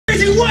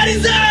What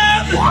is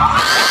up?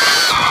 How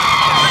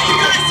you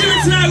guys doing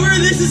tonight? We're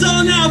This Is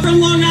All Now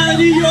from Long Island,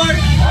 New York.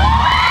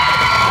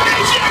 Hey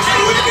Jackson,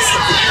 we're gonna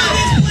tear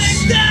this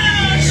place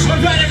down.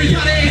 Alright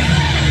everybody,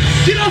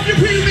 get off your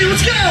feet with me,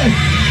 let's go!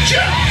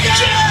 Jump,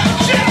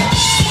 jump, jump!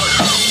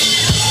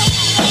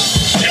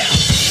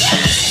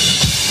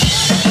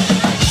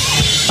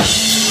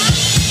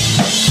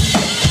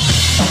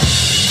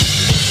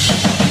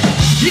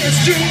 It's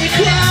 3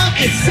 o'clock,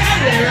 it's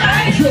Saturday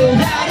night. Go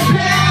out of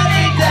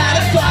panic,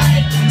 gotta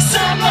fight.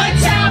 Someone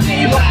tell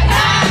me what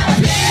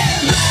happened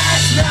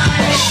last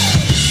night.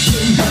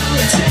 No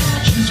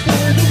intentions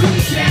for the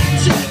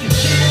weekend. Take a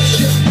chance,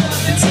 jump on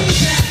the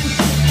T-bag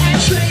and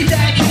trade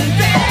that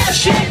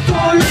confession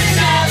for an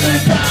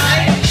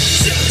alibi.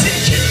 So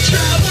take your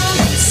trouble,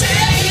 say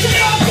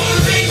you're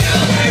moving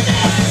over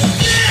now.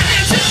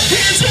 Hands up,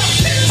 hands up,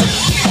 hands up,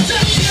 hands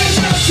up,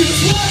 hands up. Just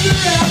wander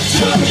out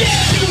to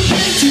get you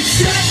to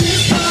set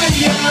this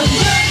party up.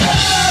 Whoa,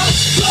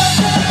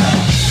 whoa.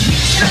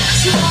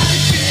 That's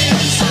life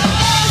is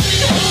all we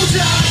hold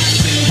on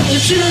to.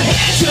 Put your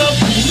hands up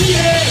in the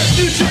air.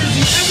 New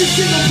Jersey, every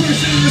single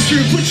person in this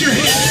room, put your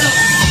hands up.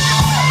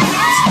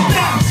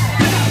 Bounce,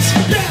 bounce,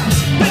 bounce,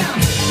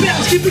 bounce,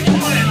 bounce. Keep it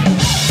going.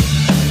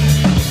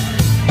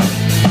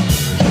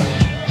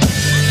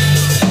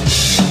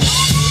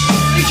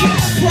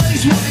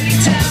 Parties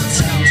winding down,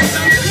 something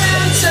on the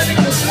ground, 7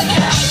 goes to the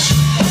couch,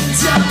 and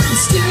time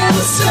is still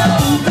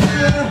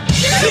sober.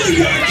 New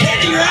York,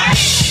 kidding, right?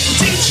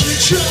 Teach your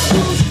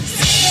troubles,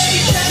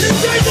 say that it's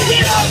time to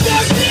get off the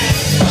feet.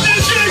 New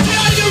Jersey,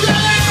 are you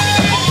ready?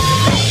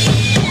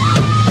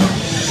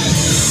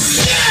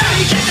 Yeah,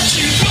 we got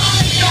you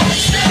on your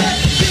step,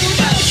 you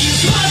know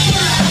just what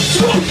we're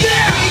after.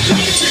 Yeah, we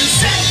get to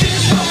set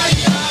this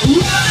party up.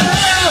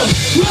 Whoa,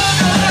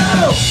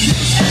 whoa,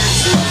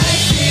 that's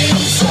life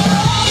is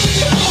all.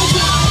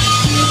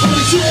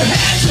 Put your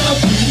hands up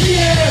in the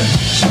air.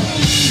 Show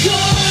me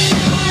going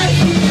right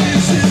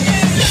here.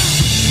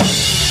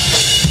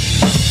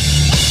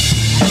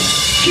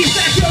 Keep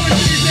that going,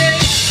 Tuesday.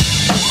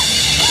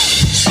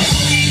 Show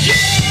me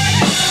going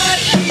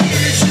right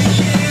here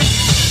together.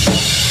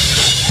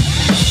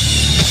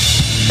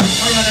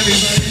 Alright,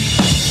 everybody.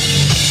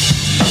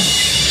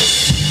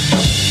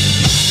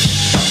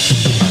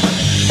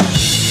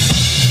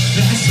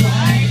 That's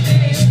right.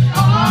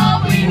 All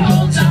we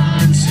hold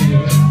on to.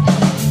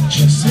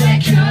 Just let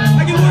go.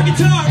 I can more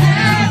guitar.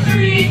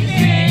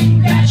 Everything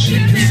that you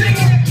do. Sing it.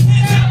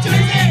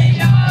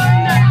 You're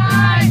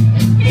not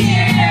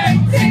here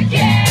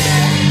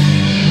together.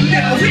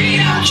 No, we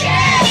don't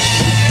care.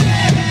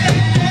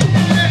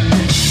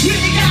 We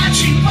got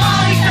you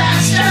falling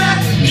faster.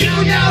 You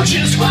know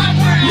just what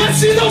we're after. Let's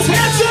see those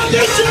hands up.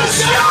 They're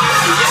just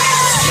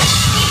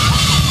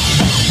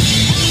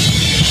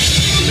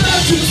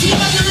that's just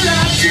what we're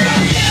after.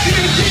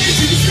 We're here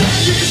to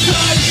send this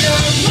party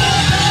up.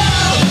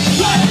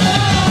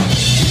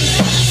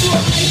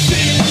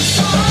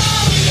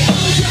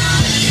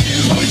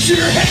 Put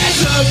your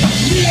hands up,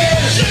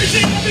 yeah!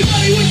 Jersey,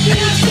 everybody with me!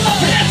 Hands up,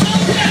 hands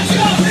up, hands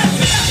up,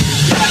 hands up!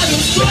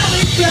 Battle's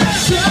falling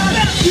faster.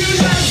 You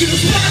know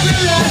just what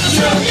we're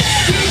after.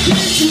 We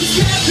came to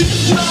set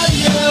this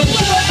party up.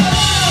 Whoa,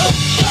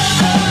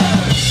 whoa.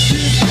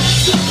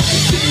 This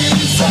life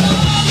is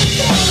all we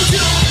hold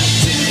on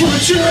to.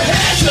 Put your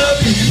hands up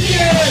in the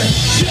air.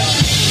 You're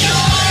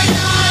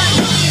not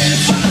here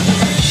together.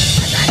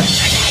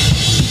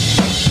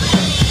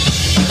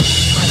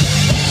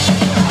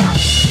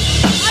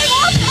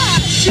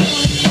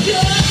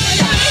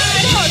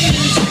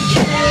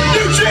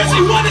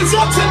 What is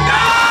up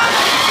tonight?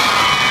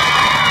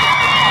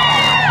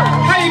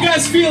 How you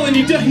guys feeling?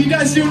 You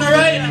guys doing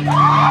alright?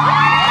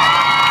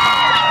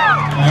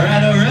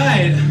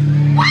 Alright.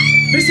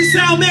 Mr.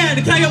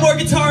 Soundman, can I get more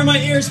guitar in my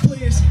ears,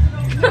 please?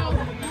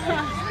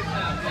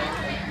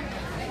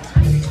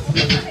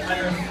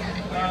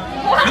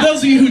 For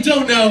those of you who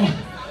don't know,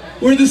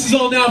 we're This Is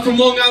All Now from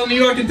Long Island,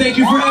 New York, and thank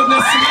you for having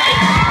us tonight.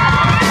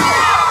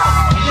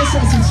 I guess I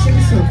should say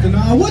something.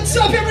 What's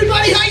up,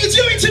 everybody? How you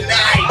doing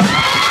tonight?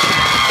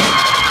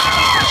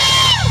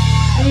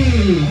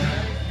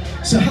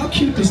 So how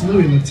cute does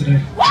Louie look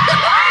today?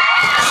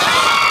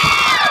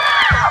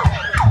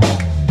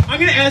 I'm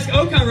gonna ask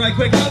Okan right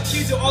quick, how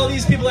cute do all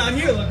these people out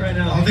here look right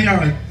now? Oh, they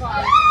are incredible.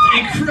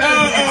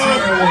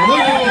 Look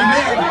at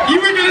them. You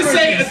were gonna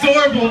say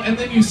adorable and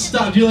then you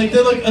stopped. You're like,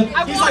 they look,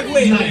 he's like,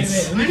 wait,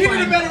 nice. You're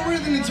even a better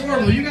word than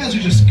adorable. You guys are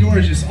just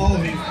gorgeous, all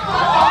of you.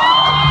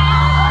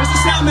 Mr.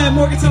 Soundman,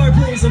 more guitar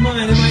please in my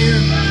ear.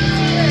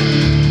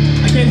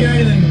 I can't hear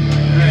anything.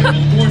 Alright,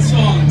 more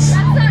songs.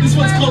 This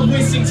one's called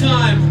Wasting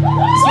Time.